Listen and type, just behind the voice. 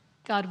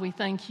God, we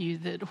thank you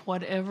that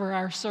whatever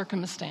our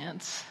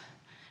circumstance,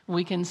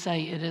 we can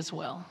say it is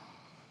well.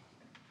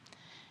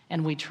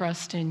 And we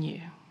trust in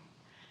you.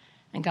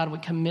 And God, we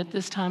commit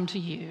this time to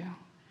you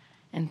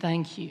and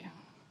thank you.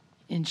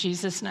 In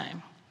Jesus'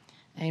 name,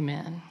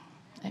 amen.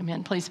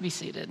 Amen. Please be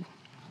seated.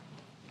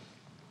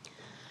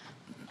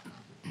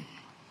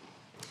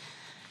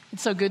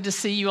 It's so good to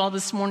see you all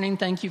this morning.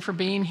 Thank you for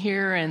being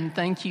here, and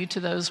thank you to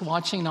those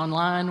watching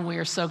online. We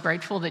are so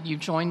grateful that you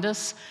joined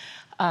us.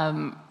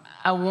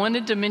 I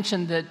wanted to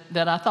mention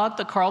that I thought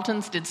the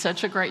Carltons did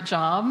such a great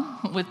job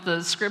with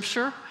the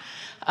scripture.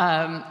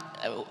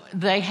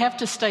 They have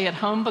to stay at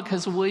home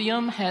because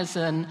William has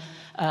an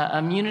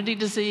immunity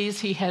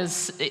disease.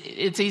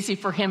 It's easy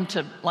for him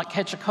to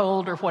catch a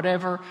cold or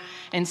whatever,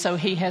 and so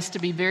he has to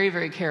be very,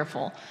 very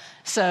careful.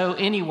 So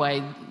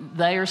anyway,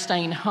 they are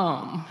staying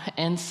home,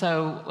 and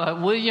so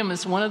William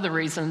is one of the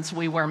reasons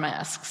we wear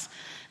masks,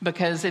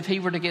 because if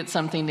he were to get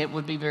something, it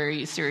would be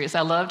very serious.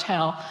 I loved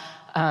how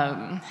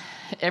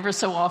ever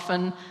so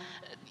often,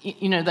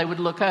 they would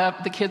look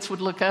up, the kids would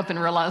look up and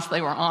realize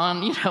they were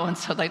on, and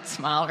so they'd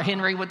smile, or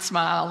Henry would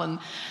smile and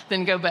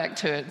then go back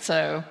to it.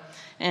 So,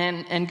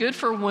 and good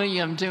for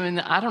William doing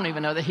that. I don't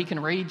even know that he can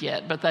read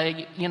yet, but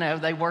they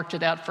worked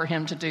it out for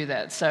him to do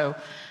that. So,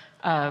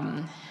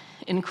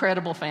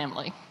 incredible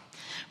family.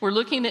 We're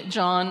looking at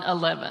John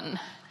 11,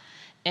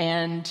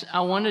 and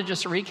I want to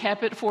just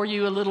recap it for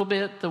you a little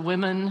bit. The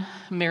women,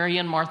 Mary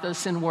and Martha,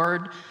 send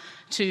word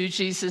to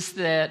Jesus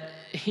that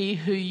he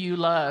who you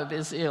love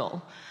is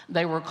ill.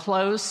 They were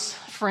close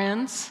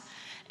friends,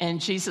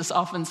 and Jesus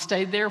often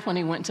stayed there when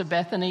he went to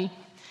Bethany,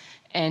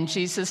 and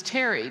Jesus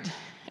tarried.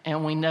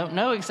 And we don't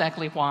know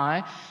exactly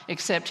why,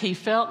 except he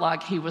felt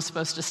like he was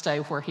supposed to stay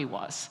where he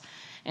was.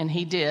 And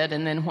he did,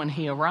 and then when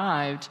he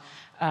arrived,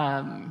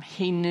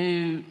 he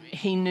knew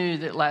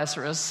that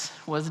Lazarus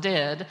was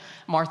dead.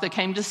 Martha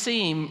came to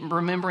see him,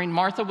 remembering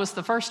Martha was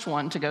the first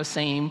one to go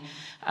see him,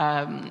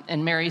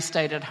 and Mary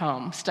stayed at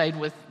home, stayed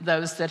with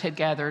those that had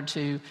gathered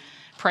to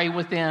pray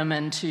with them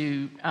and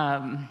to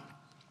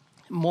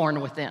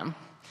mourn with them.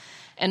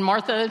 And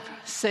Martha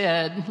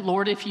said,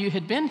 "Lord, if you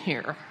had been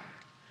here,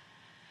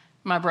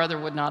 my brother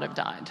would not have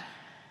died."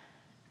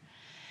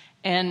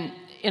 And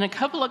in a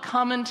couple of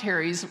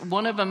commentaries,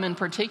 one of them in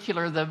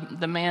particular,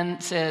 the man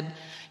said,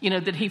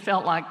 that he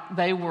felt like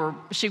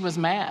she was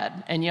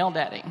mad and yelled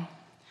at him.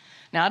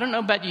 Now, I don't know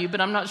about you, but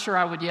I'm not sure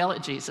I would yell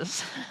at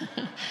Jesus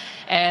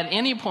at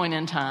any point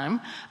in time.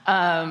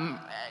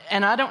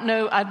 And I don't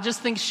know, I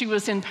just think she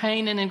was in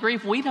pain and in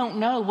grief. We don't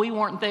know. We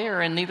weren't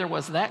there, and neither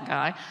was that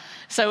guy.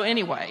 So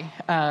anyway,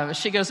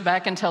 she goes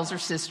back and tells her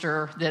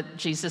sister that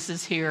Jesus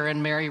is here,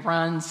 and Mary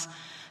runs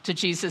to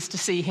Jesus to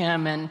see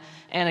him, and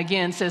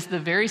again says the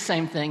very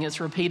same thing is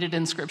repeated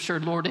in Scripture.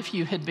 "Lord, if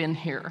you had been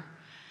here,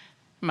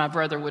 my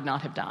brother would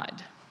not have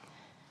died."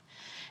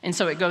 And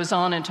so it goes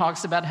on and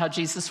talks about how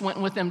Jesus went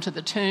with them to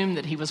the tomb,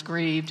 that he was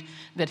grieved,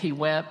 that he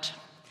wept.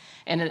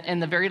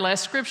 And the very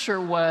last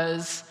scripture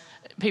was,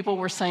 people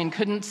were saying,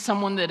 couldn't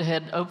someone that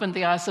had opened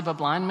the eyes of a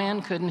blind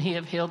man, couldn't he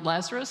have healed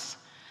Lazarus?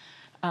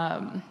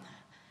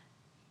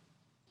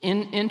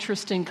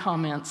 Interesting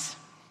comments.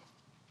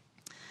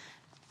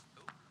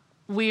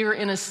 We're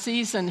in a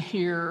season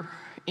here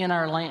in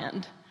our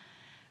land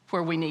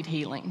where we need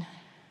healing.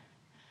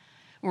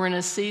 We're in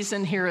a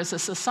season here as a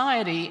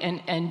society,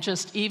 and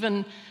just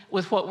even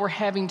with what we're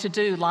having to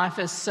do, life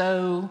is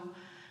so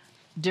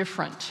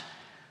different.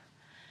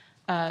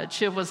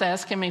 Chiv was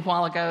asking me a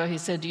while ago, he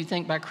said, "Do you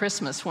think by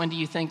Christmas, when do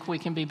you think we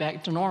can be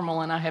back to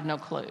normal?" And I have no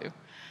clue.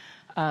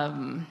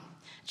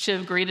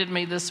 Chiv greeted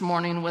me this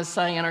morning with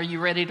saying, "Are you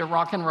ready to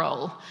rock and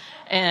roll?"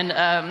 And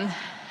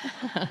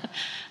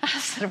I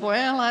said,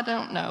 "Well, I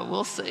don't know.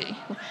 We'll see.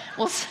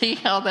 We'll see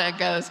how that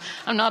goes."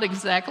 I'm not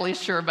exactly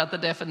sure about the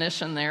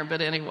definition there, but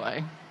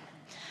anyway.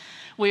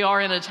 We are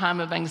in a time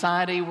of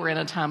anxiety. We're in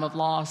a time of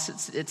loss.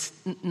 It's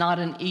not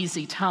an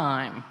easy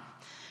time,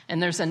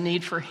 and there's a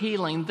need for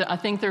healing. I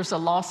think there's a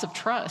loss of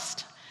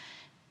trust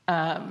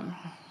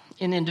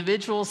in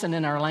individuals and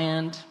in our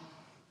land.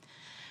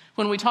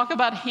 When we talk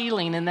about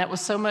healing, and that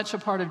was so much a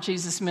part of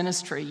Jesus'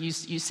 ministry, you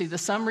see the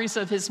summaries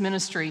of his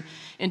ministry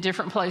in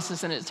different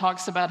places, and it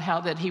talks about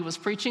how that he was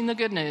preaching the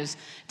good news,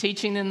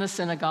 teaching in the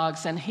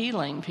synagogues, and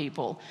healing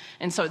people.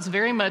 And so it's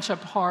very much a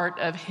part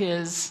of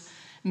his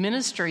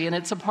ministry, and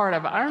it's a part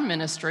of our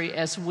ministry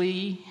as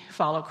we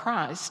follow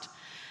Christ.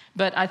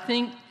 But I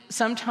think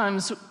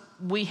sometimes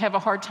we have a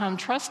hard time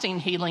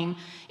trusting healing,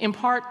 in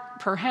part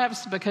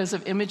perhaps because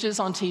of images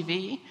on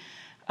TV.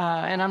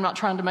 And I'm not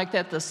trying to make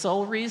that the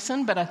sole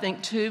reason, but I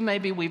think too,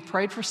 maybe we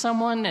prayed for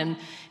someone and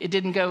it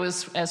didn't go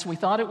as we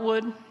thought it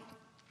would.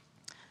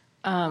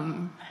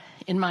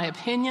 In my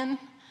opinion,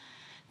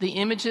 the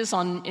images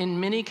in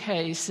many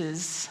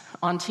cases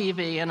on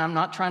TV, and I'm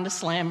not trying to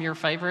slam your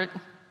favorite,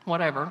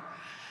 whatever,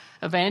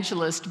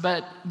 evangelist,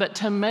 but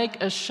to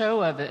make a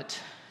show of it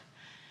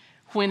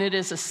when it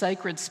is a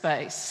sacred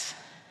space,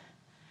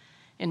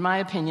 in my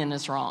opinion,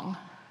 is wrong.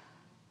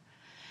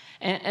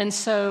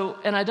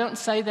 And I don't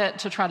say that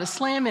to try to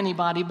slam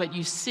anybody, but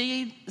you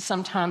see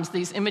sometimes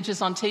these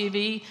images on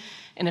TV,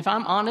 and if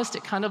I'm honest,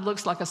 it kind of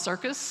looks like a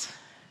circus.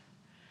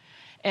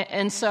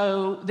 And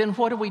so then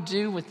what do we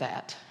do with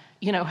that?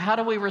 How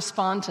do we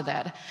respond to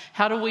that?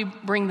 How do we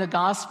bring the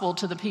gospel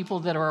to the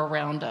people that are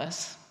around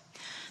us?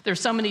 There's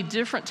so many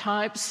different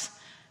types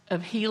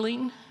of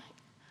healing.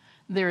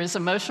 There is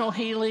emotional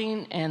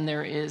healing, and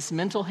there is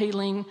mental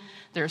healing.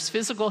 There's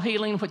physical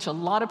healing, which a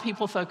lot of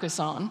people focus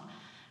on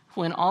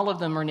when all of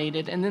them are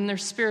needed. And then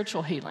there's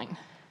spiritual healing.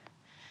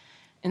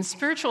 And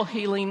spiritual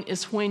healing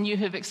is when you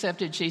have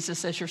accepted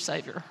Jesus as your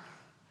Savior.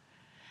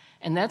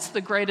 And that's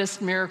the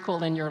greatest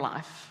miracle in your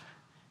life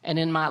and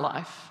in my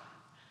life.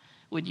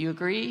 Would you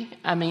agree?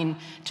 I mean,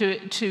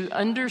 to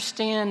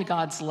understand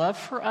God's love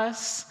for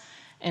us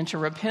and to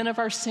repent of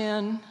our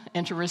sin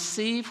and to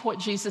receive what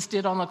Jesus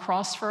did on the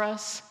cross for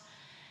us.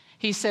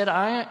 He said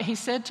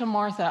to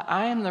Martha,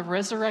 I am the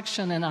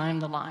resurrection and I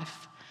am the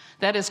life.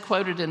 That is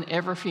quoted in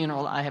every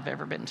funeral I have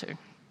ever been to,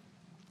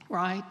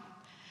 right?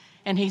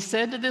 And he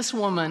said to this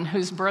woman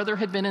whose brother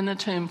had been in the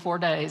tomb 4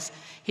 days,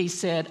 he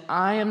said,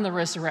 I am the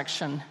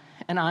resurrection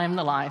and I am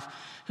the life.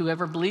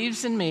 Whoever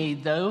believes in me,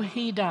 though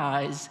he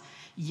dies,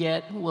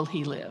 yet will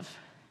he live.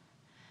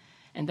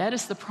 And that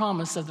is the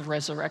promise of the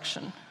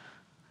resurrection.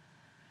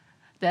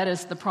 That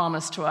is the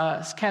promise to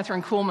us.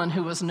 Catherine Kuhlman,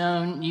 who was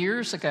known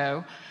years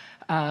ago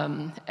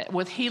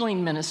with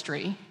healing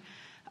ministry,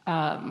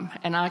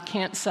 and I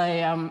can't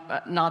say,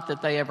 not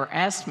that they ever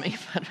asked me,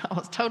 but I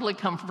was totally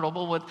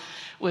comfortable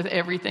with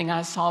everything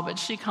I saw. But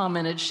she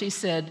commented, she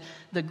said,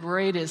 the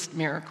greatest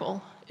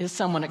miracle is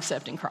someone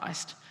accepting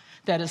Christ.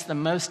 That is the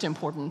most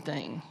important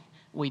thing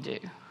we do.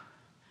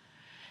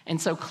 And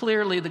so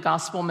clearly the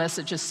gospel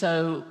message is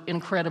so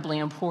incredibly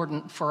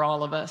important for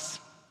all of us.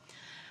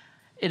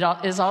 It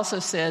is also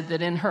said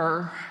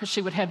that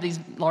she would have these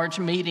large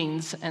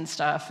meetings and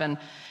stuff, and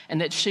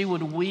that she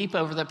would weep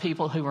over the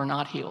people who were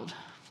not healed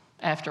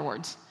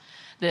afterwards.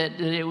 That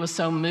it was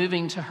so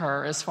moving to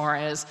her as far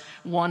as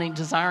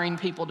desiring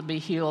people to be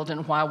healed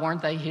and why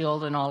weren't they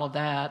healed and all of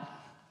that.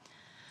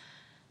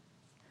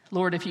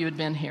 Lord, if you had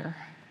been here,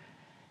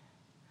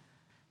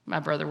 my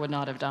brother would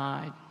not have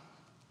died.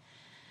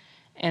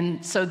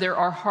 And so there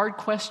are hard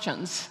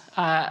questions.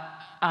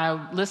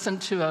 I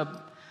listened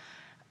to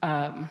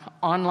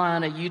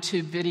online a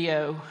YouTube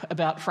video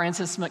about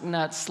Francis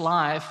McNutt's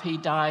life. He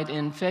died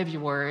in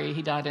February.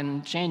 He died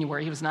in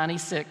January. He was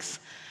 96.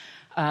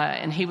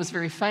 And he was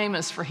very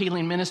famous for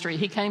healing ministry.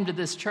 He came to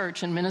this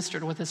church and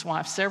ministered with his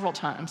wife several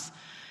times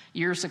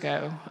years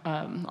ago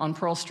on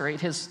Pearl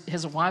Street.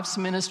 His wife's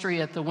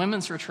ministry at the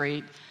women's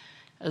retreat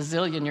a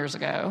zillion years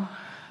ago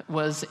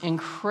was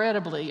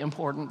incredibly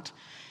important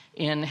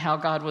in how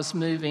God was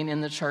moving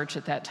in the church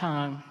at that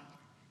time.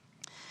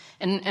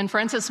 And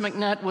Francis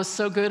McNutt was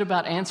so good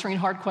about answering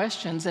hard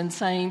questions and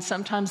saying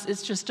sometimes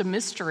it's just a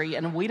mystery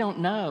and we don't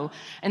know.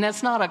 And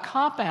that's not a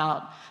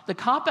cop-out. The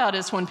cop-out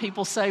is when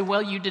people say,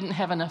 well, you didn't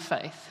have enough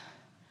faith.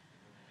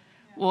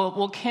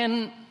 Well,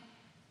 can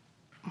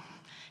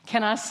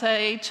I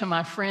say to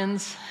my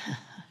friends,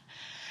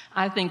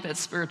 I think that's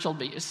spiritual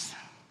abuse.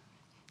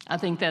 I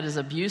think that is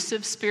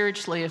abusive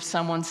spiritually if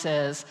someone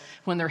says,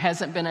 when there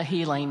hasn't been a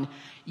healing,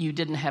 you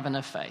didn't have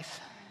enough faith.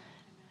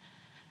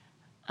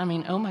 I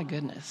mean, oh my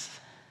goodness.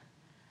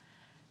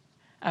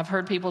 I've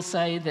heard people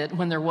say that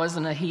when there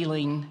wasn't a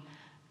healing,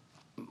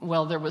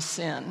 well, there was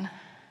sin.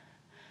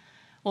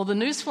 Well, the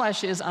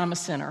newsflash is I'm a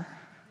sinner.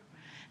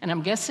 And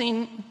I'm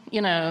guessing,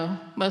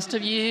 most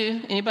of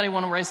you, anybody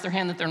want to raise their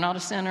hand that they're not a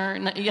sinner?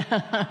 No,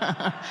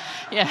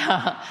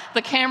 yeah.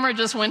 The camera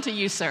just went to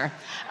you, sir.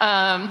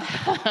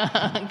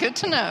 Good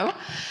to know.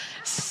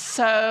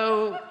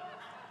 So,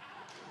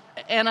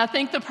 and I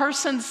think the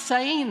person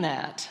saying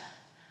that,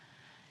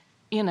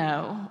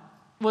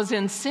 was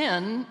in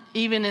sin,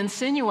 even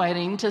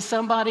insinuating to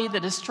somebody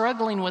that is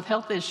struggling with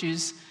health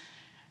issues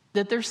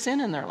that there's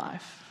sin in their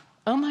life.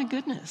 Oh my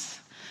goodness.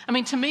 I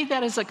mean, to me,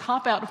 that is a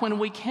cop-out when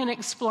we can't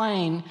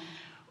explain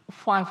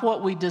why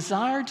what we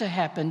desired to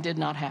happen did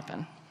not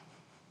happen.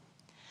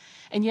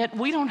 And yet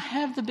we don't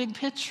have the big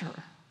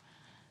picture.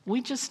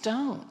 We just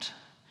don't.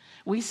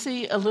 We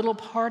see a little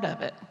part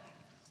of it.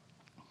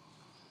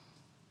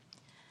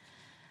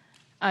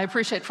 I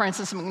appreciate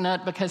Francis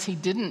McNutt because he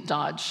didn't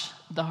dodge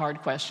the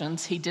hard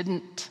questions. He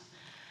didn't,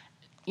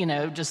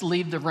 just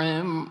leave the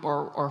room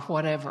or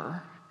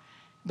whatever.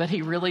 But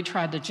he really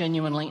tried to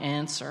genuinely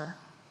answer.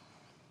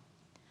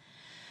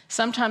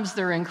 Sometimes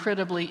there are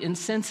incredibly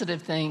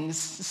insensitive things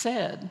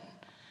said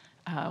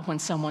when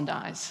someone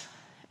dies,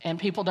 and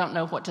people don't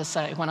know what to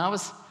say. When I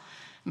was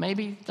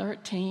maybe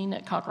 13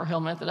 at Cockrell Hill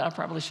Methodist, I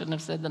probably shouldn't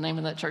have said the name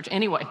of that church.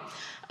 Anyway,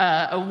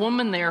 a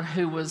woman there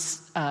who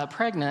was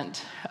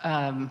pregnant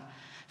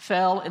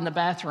fell in the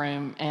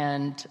bathroom,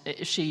 and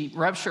she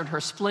ruptured her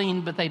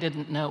spleen, but they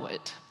didn't know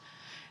it.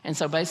 And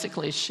so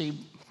basically she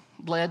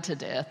bled to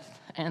death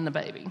and the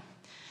baby.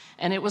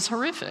 And it was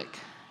horrific,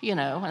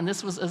 and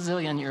this was a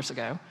zillion years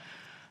ago.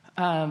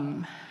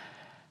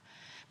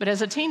 But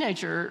as a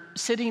teenager,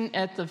 sitting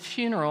at the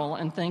funeral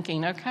and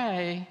thinking,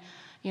 okay,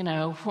 You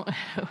know,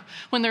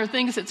 when there are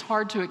things it's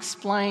hard to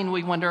explain,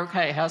 we wonder,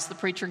 okay, how's the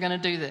preacher going to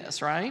do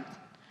this, right?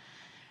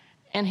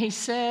 And he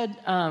said,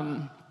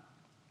 and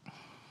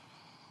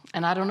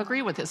I don't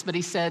agree with this, but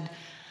he said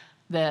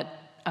that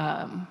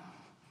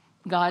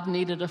God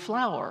needed a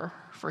flower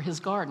for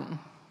his garden.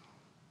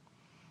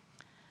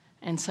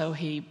 And so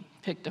he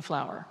picked a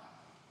flower.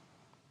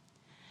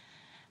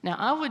 Now,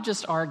 I would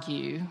just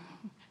argue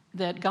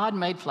that God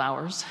made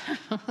flowers,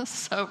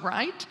 so,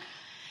 right?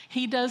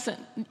 He doesn't,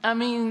 I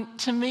mean,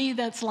 to me,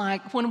 that's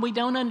like when we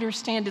don't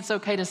understand, it's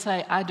okay to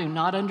say, I do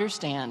not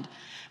understand,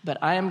 but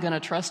I am going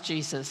to trust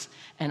Jesus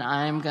and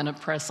I am going to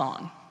press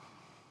on.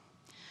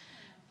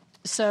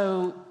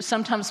 So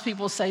sometimes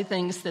people say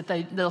things that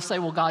they'll say,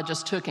 well, God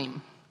just took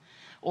him.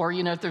 Or,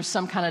 you know, if there's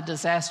some kind of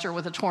disaster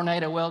with a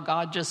tornado, well,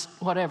 God just,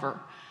 whatever.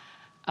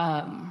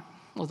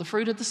 Well, the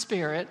fruit of the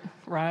Spirit,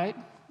 right?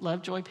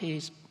 Love, joy,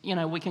 peace. You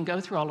know, we can go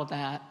through all of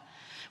that.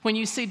 When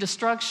you see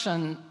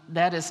destruction,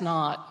 that is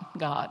not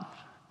God.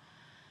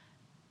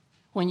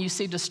 When you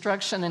see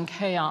destruction and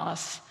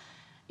chaos,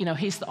 you know,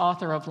 he's the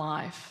author of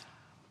life.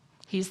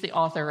 He's the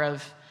author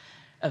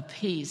of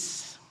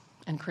peace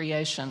and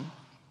creation.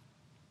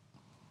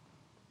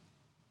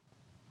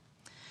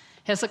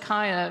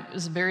 Hezekiah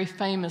is a very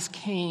famous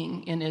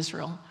king in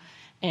Israel,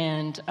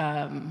 and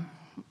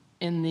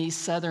in the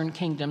southern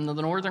kingdom. The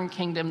northern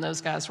kingdom, those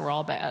guys were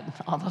all bad.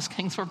 All those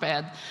kings were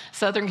bad.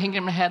 Southern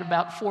kingdom had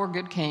about 4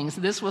 good kings.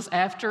 This was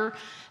after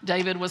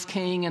David was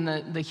king and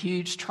the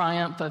huge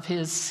triumph of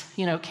his,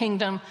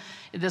 kingdom.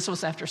 This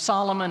was after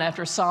Solomon.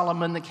 After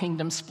Solomon, the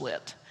kingdom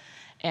split.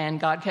 And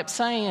God kept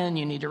saying,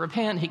 you need to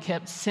repent. He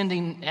kept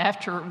sending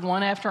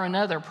one after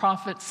another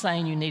prophets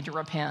saying, you need to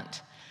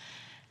repent.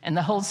 And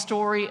the whole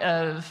story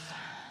of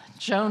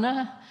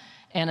Jonah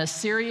and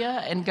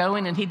Assyria and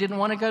going, and he didn't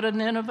want to go to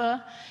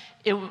Nineveh,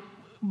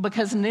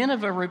 because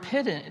Nineveh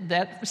repented,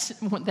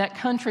 that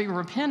country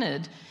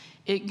repented,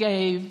 it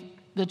gave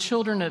the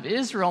children of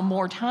Israel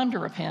more time to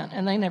repent,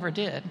 and they never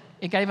did.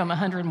 It gave them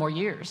 100 more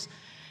years,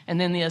 and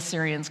then the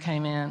Assyrians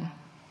came in.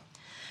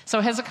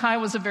 So Hezekiah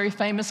was a very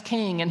famous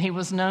king, and he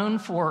was known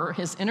for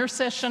his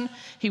intercession.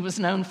 He was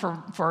known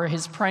for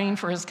his praying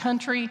for his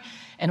country,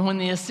 and when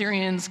the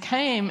Assyrians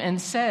came and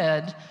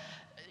said,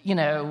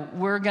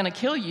 we're going to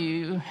kill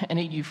you and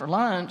eat you for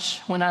lunch.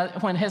 When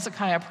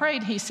Hezekiah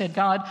prayed, he said,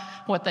 God,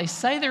 what they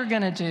say they're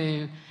going to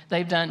do,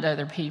 they've done to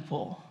other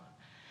people.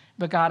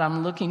 But God,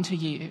 I'm looking to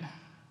you.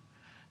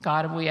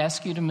 God, we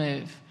ask you to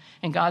move.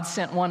 And God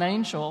sent one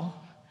angel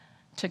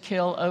to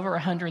kill over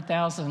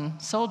 100,000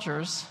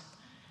 soldiers.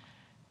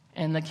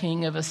 And the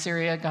king of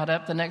Assyria got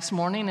up the next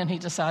morning and he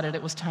decided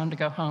it was time to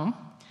go home.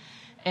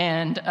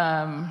 And,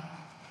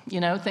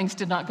 things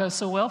did not go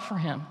so well for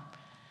him.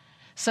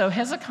 So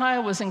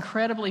Hezekiah was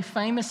incredibly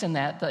famous in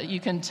that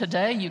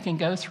today you can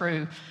go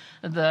through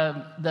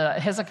the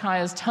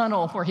Hezekiah's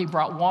tunnel where he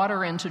brought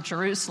water into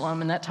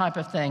Jerusalem and that type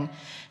of thing.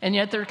 And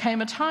yet there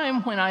came a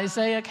time when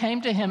Isaiah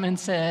came to him and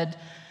said,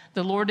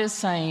 the Lord is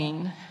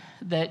saying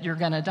that you're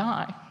going to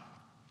die.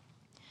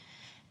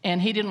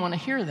 And he didn't want to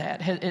hear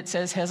that. It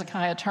says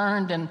Hezekiah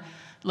turned and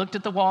looked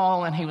at the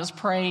wall and he was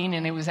praying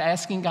and he was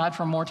asking God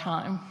for more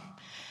time.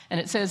 And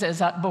it says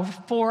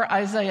before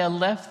Isaiah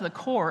left the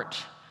court,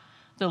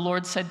 the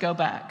Lord said, go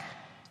back.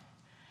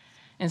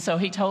 And so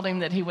he told him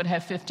that he would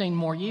have 15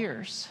 more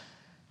years.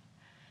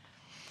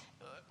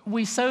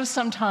 We so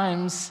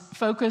sometimes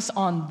focus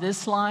on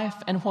this life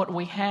and what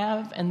we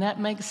have, and that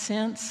makes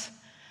sense,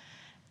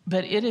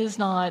 but it is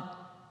not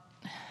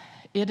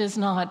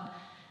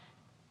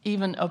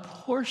even a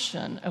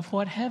portion of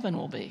what heaven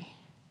will be.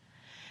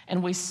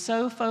 And we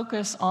so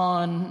focus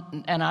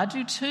on, and I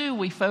do too,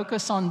 we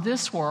focus on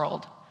this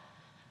world,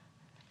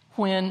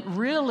 when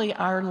really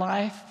our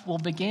life will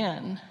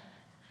begin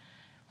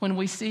when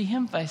we see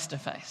him face to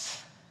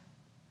face.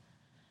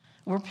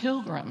 We're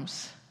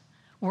pilgrims.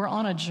 We're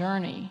on a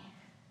journey.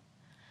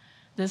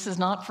 This is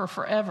not for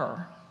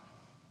forever.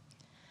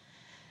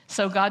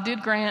 So God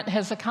did grant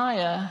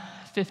Hezekiah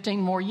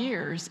 15 more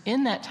years.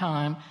 In that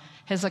time,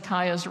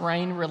 Hezekiah's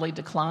reign really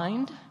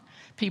declined.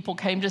 People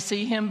came to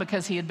see him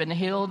because he had been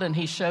healed, and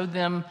he showed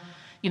them,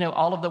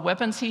 all of the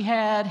weapons he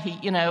had.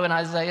 And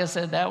Isaiah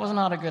said that was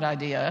not a good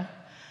idea.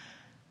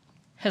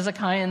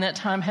 Hezekiah in that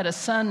time had a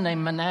son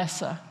named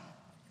Manasseh,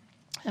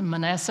 and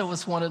Manasseh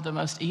was one of the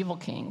most evil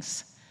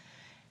kings.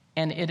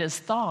 And it is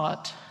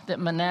thought that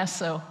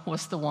Manasseh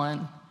was the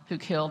one who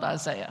killed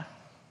Isaiah.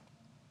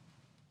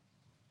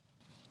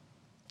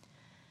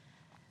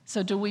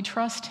 So do we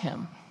trust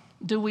him?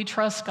 Do we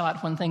trust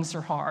God when things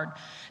are hard?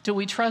 Do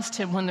we trust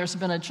him when there's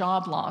been a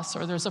job loss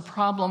or there's a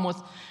problem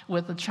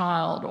with a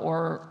child,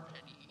 or,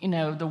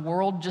 the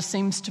world just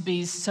seems to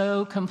be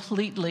so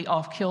completely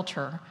off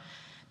kilter?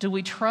 Do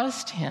we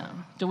trust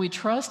him? Do we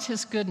trust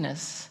his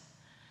goodness?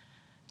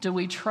 Do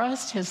we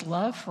trust his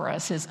love for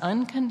us, his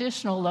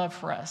unconditional love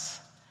for us?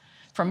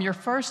 From your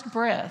first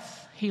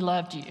breath, he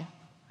loved you,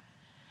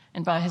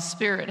 and by his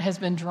Spirit has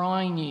been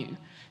drawing you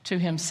to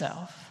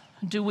himself.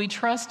 Do we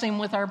trust him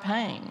with our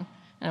pain?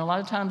 And a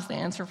lot of times the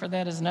answer for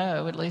that is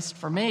no, at least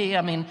for me.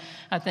 I mean,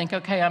 I think,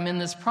 okay, I'm in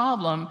this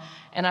problem,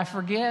 and I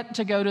forget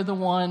to go to the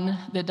one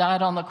that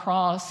died on the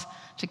cross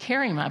to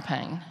carry my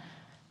pain,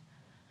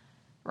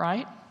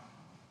 right?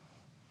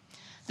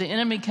 The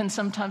enemy can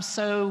sometimes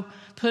so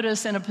put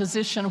us in a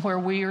position where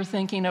we are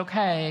thinking,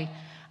 okay,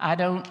 I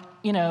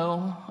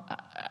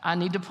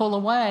need to pull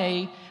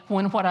away,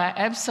 when what I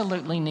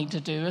absolutely need to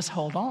do is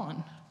hold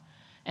on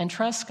and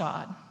trust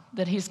God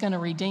that He's going to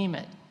redeem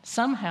it.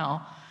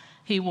 Somehow,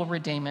 He will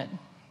redeem it.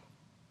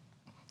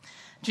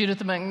 Judith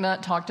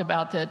McNutt talked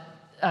about that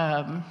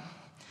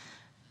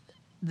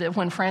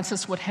when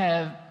Francis would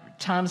have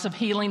times of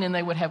healing and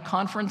they would have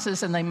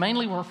conferences, and they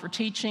mainly were for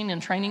teaching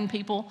and training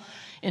people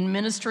in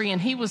ministry,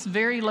 and he was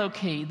very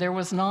low-key. It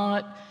was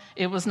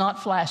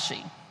not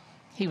flashy.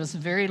 He was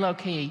very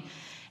low-key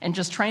and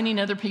just training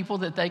other people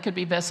that they could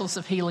be vessels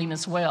of healing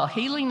as well.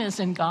 Healing is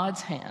in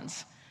God's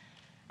hands.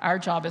 Our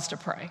job is to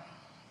pray.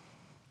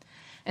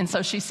 And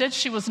so she said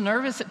she was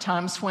nervous at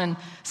times when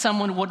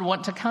someone would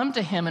want to come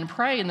to him and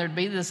pray, and there'd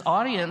be this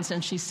audience,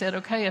 and she said,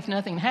 okay, if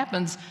nothing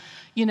happens,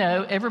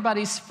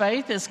 everybody's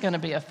faith is going to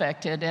be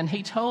affected. And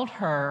he told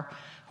her,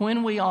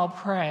 when we all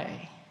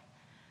pray,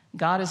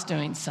 God is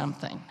doing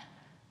something.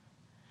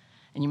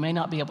 And you may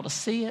not be able to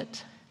see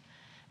it,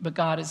 but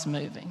God is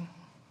moving.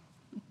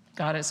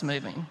 God is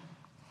moving.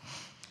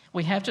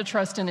 We have to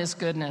trust in His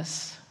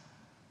goodness.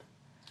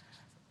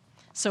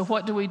 So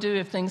what do we do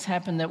if things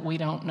happen that we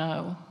don't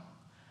know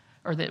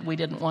or that we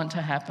didn't want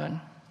to happen?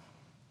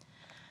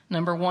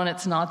 Number one,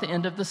 it's not the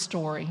end of the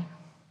story.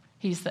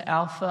 He's the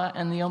Alpha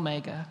and the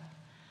Omega,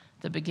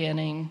 the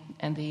beginning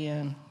and the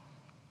end.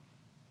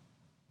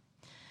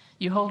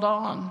 You hold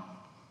on.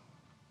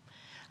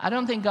 I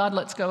don't think God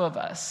lets go of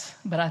us,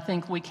 but I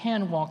think we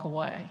can walk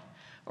away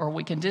or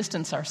we can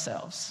distance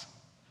ourselves.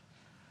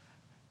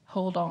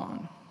 Hold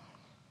on.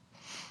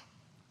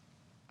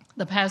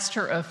 The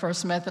pastor of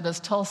First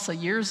Methodist Tulsa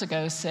years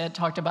ago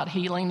talked about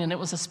healing, and it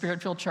was a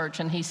spirit-filled church,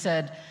 and he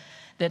said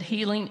that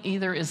healing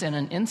either is in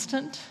an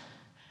instant,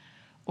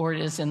 or it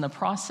is in the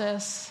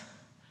process,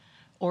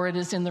 or it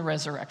is in the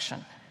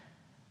resurrection.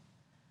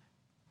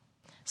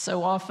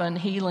 So often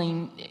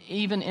healing,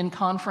 even in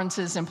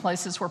conferences and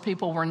places where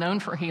people were known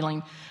for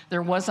healing,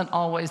 there wasn't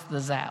always the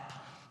zap.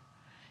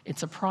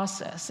 It's a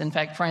process. In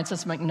fact,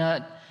 Francis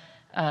McNutt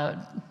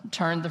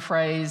turned the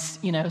phrase,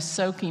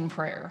 soaking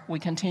prayer. We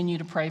continue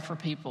to pray for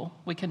people.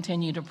 We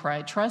continue to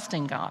pray,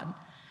 trusting God,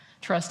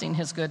 trusting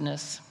His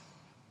goodness.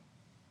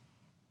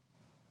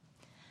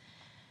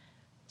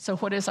 So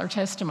what is our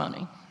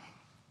testimony?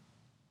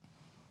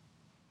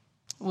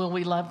 Will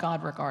we love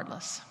God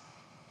regardless?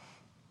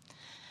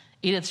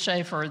 Edith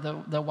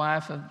Schaeffer, the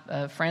wife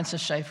of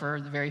Francis Schaeffer,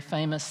 the very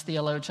famous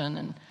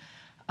theologian,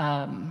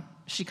 and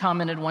she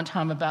commented one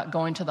time about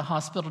going to the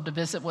hospital to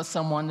visit with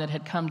someone that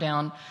had come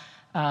down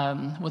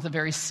with a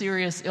very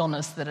serious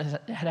illness that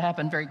had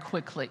happened very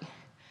quickly.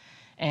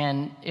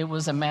 And it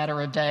was a matter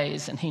of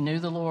days, and he knew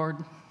the Lord.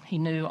 He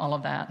knew all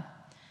of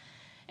that.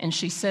 And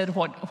she said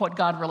what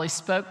God really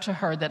spoke to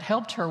her that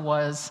helped her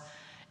was,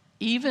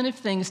 even if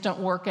things don't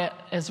work out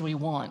as we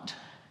want,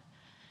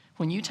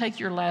 when you take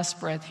your last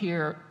breath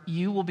here,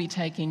 you will be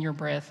taking your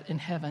breath in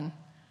heaven.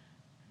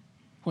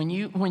 When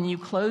you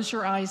close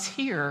your eyes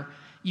here,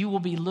 you will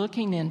be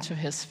looking into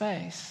His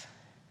face.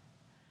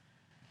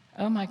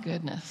 Oh my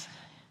goodness.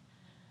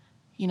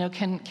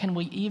 Can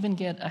we even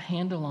get a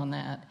handle on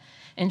that?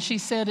 And she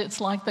said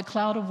it's like the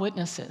cloud of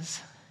witnesses,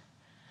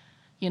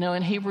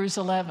 in Hebrews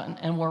 11,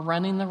 and we're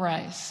running the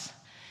race.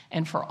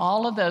 And for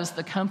all of those,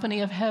 the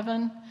company of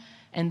heaven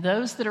and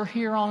those that are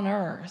here on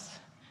earth,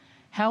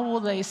 how will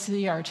they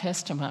see our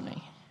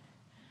testimony?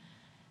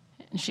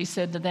 And she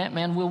said to that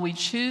man, will we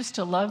choose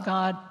to love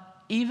God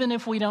even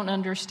if we don't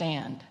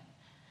understand?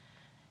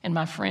 And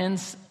my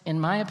friends, in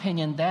my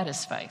opinion, that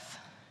is faith.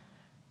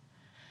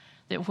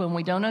 That when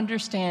we don't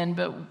understand,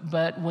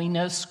 but we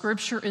know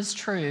Scripture is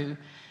true,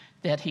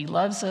 that He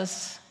loves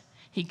us,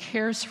 He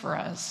cares for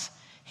us,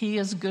 He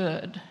is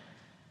good.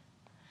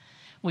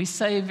 We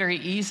say very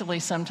easily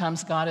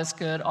sometimes God is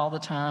good all the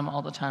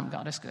time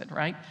God is good,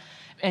 right?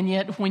 And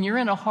yet when you're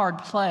in a hard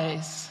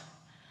place,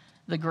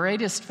 the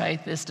greatest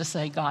faith is to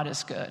say God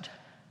is good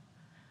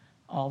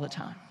all the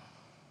time.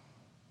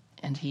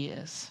 And He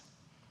is.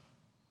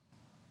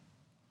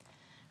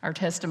 Our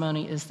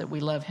testimony is that we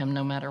love Him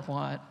no matter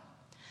what.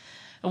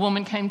 A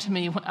woman came to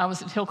me. I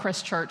was at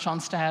Hillcrest Church on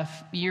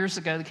staff years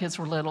ago. The kids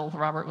were little.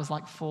 Robert was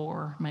like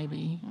 4,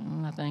 maybe,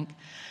 I think.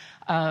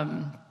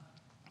 And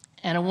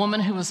a woman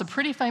who was a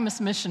pretty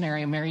famous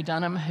missionary, Mary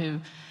Dunham, who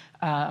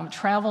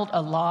traveled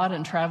a lot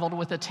and traveled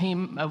with a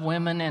team of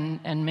women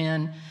and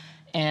men.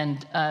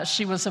 And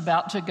she was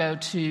about to go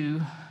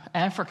to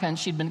Africa, and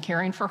she'd been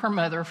caring for her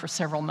mother for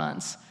several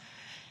months,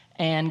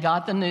 and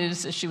got the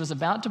news as she was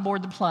about to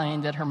board the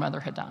plane that her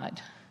mother had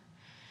died.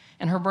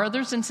 And her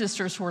brothers and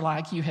sisters were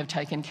like, you have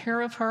taken care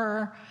of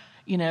her,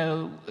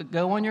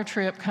 go on your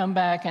trip, come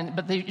back.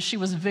 But she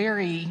was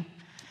very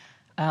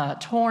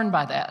torn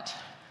by that,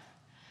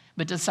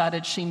 but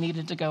decided she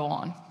needed to go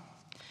on.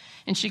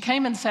 And she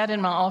came and sat in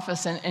my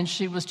office, and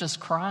she was just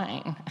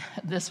crying.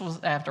 This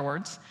was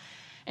afterwards.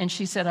 And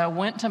she said, I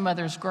went to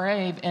Mother's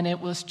grave, and it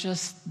was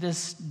just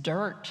this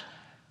dirt.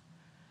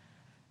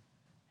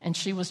 And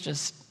she was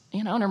just,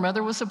 and her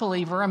mother was a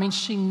believer. I mean,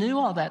 she knew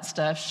all that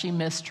stuff. She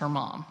missed her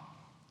mom.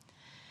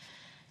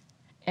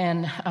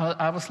 And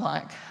I was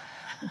like,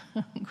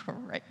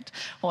 great.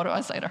 What do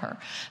I say to her?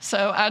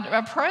 So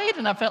I prayed,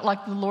 and I felt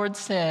like the Lord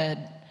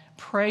said,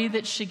 pray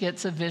that she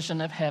gets a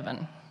vision of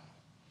heaven.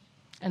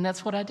 And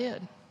that's what I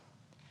did.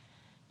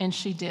 And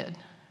she did.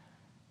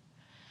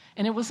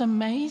 And it was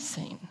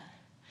amazing.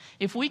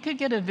 If we could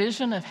get a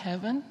vision of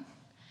heaven,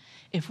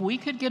 if we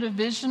could get a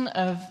vision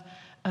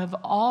of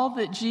all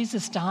that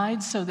Jesus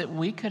died so that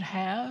we could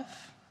have,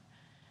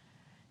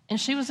 and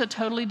she was a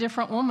totally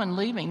different woman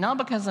leaving, not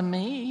because of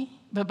me,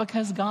 but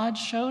because God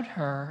showed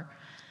her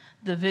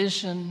the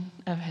vision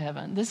of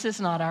heaven. This is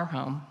not our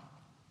home.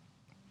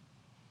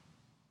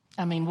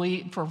 I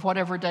mean, for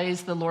whatever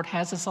days the Lord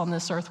has us on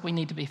this earth, we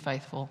need to be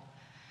faithful.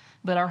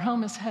 But our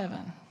home is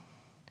heaven.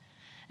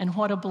 And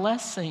what a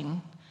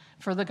blessing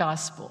for the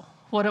gospel.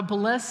 What a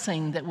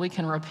blessing that we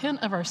can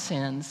repent of our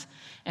sins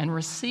and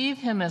receive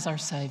Him as our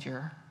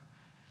Savior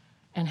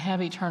and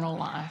have eternal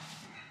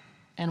life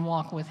and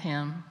walk with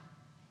Him.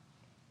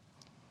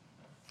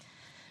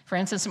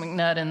 Francis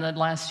McNutt, in the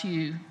last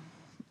few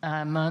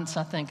months,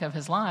 I think, of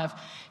his life,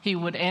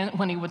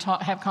 when he would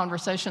have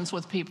conversations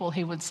with people,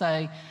 he would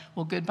say,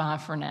 well, goodbye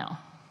for now.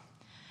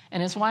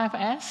 And his wife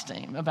asked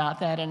him about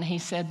that, and he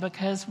said,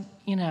 because,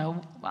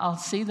 I'll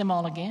see them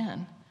all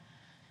again.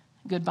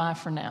 Goodbye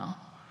for now.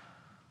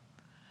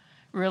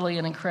 Really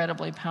an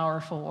incredibly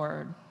powerful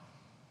word.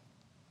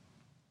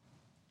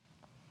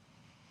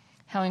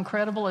 How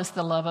incredible is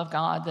the love of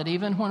God that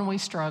even when we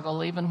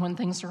struggle, even when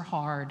things are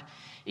hard,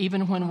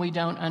 even when we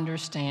don't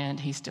understand,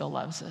 He still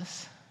loves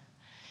us.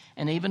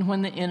 And even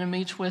when the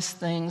enemy twists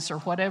things or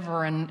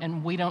whatever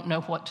and we don't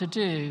know what to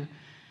do,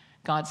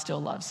 God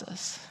still loves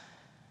us.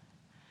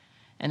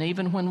 And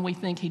even when we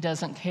think He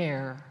doesn't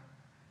care,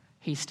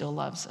 He still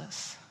loves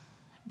us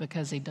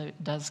because He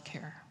does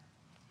care.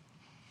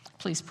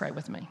 Please pray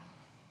with me.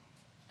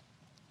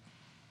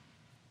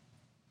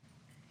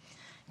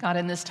 God,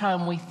 in this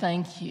time we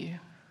thank You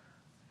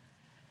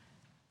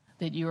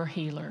that You are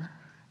healer,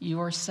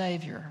 You are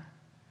Savior,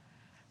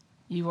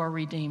 You are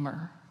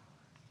Redeemer.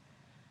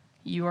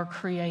 You are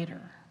Creator.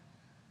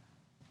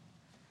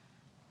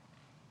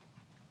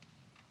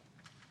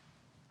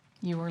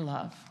 You are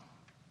love.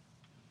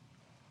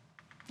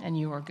 And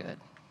You are good.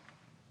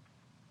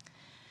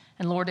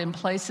 And Lord, in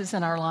places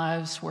in our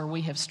lives where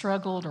we have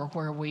struggled or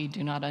where we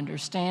do not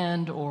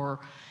understand or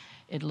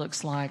it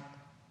looks like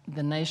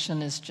the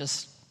nation is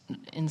just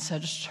in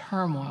such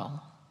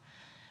turmoil,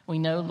 we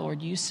know,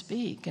 Lord, You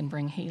speak and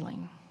bring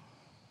healing.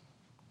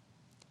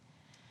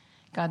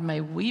 God,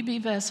 may we be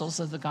vessels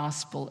of the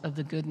gospel of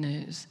the good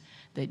news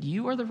that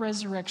You are the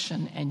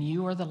resurrection and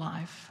You are the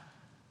life.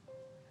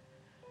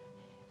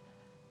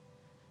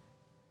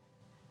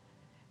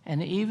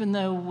 And even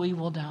though we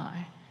will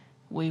die,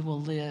 we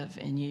will live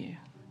in You.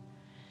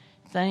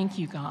 Thank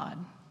You,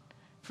 God,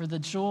 for the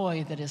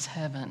joy that is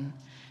heaven.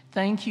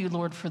 Thank You,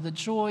 Lord, for the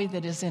joy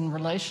that is in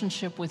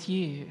relationship with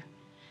You.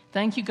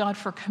 Thank You, God,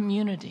 for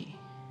community.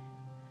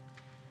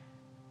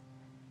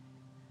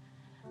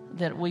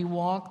 That we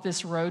walk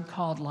this road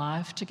called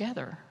life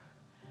together.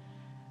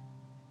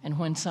 And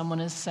when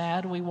someone is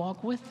sad, we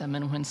walk with them.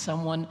 And when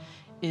someone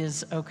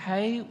is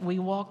okay, we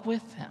walk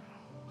with them.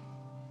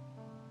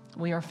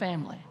 We are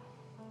family.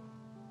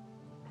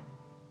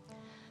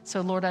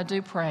 So, Lord, I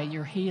do pray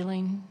Your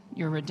healing,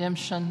 Your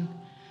redemption,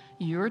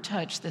 Your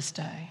touch this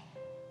day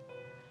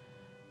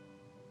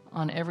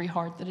on every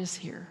heart that is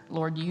here.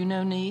 Lord, You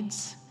know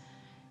needs.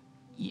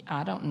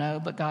 I don't know,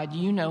 but God,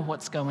 You know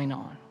what's going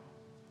on.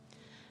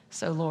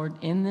 So, Lord,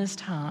 in this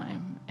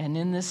time and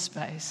in this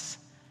space,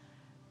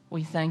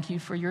 we thank You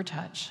for Your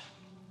touch.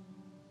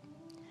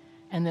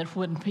 And that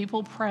when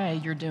people pray,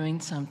 You're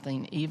doing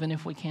something, even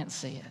if we can't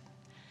see it.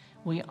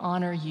 We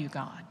honor You,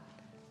 God.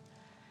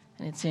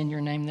 And it's in Your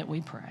name that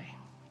we pray.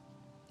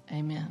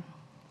 Amen.